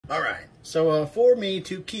So for me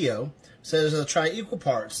to Keo says try equal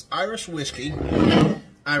parts Irish whiskey,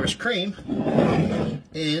 Irish cream,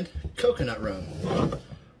 and coconut rum.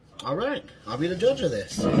 All right, I'll be the judge of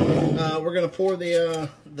this. We're gonna pour the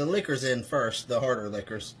liquors in first, the harder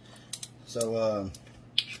liquors. So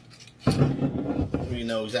you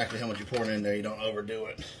know exactly how much you're pouring in there. You don't overdo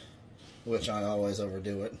it, which I always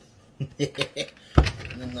overdo it.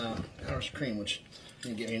 And then the Irish cream, which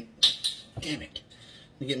you get me. Damn it!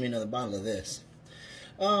 You get me another bottle of this.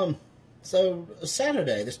 So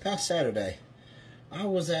Saturday, this past Saturday, I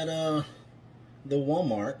was at the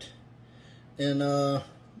Walmart in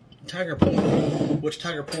Tiger Point, which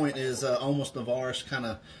Tiger Point is almost Navarre, kind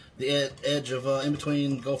of the edge of in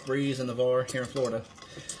between Gulf Breeze and Navarre here in Florida.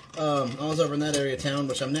 I was over in that area of town,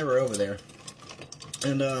 which I'm never over there.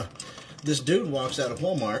 And this dude walks out of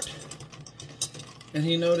Walmart, and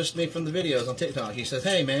he noticed me from the videos on TikTok. He says,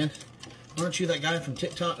 "Hey man, aren't you that guy from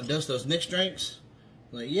TikTok that does those Nick's drinks?"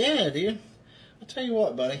 I'm like, "Yeah, dude. I'll tell you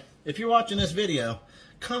what, buddy. If you're watching this video,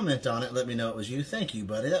 comment on it. Let me know it was you. Thank you,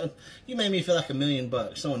 buddy. You made me feel like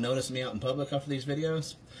 $1,000,000. Someone noticed me out in public after these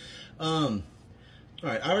videos." All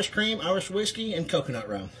right, Irish cream, Irish whiskey, and coconut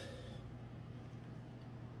rum.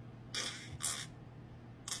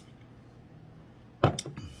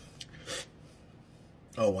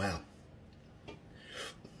 Oh, wow.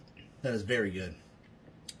 That is very good.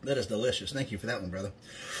 That is delicious. Thank you for that one, brother.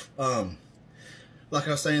 Like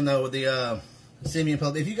I was saying, though, with the see me in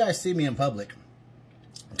public, if you guys see me in public,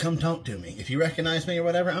 come talk to me. If you recognize me or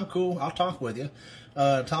whatever, I'm cool. I'll talk with you.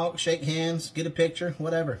 Talk, shake hands, get a picture,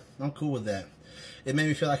 whatever. I'm cool with that. It made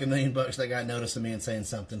me feel like $1,000,000 that guy noticing me and saying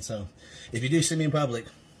something. So if you do see me in public,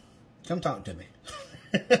 come talk to me.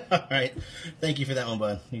 All right. Thank you for that one,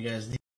 bud. You guys.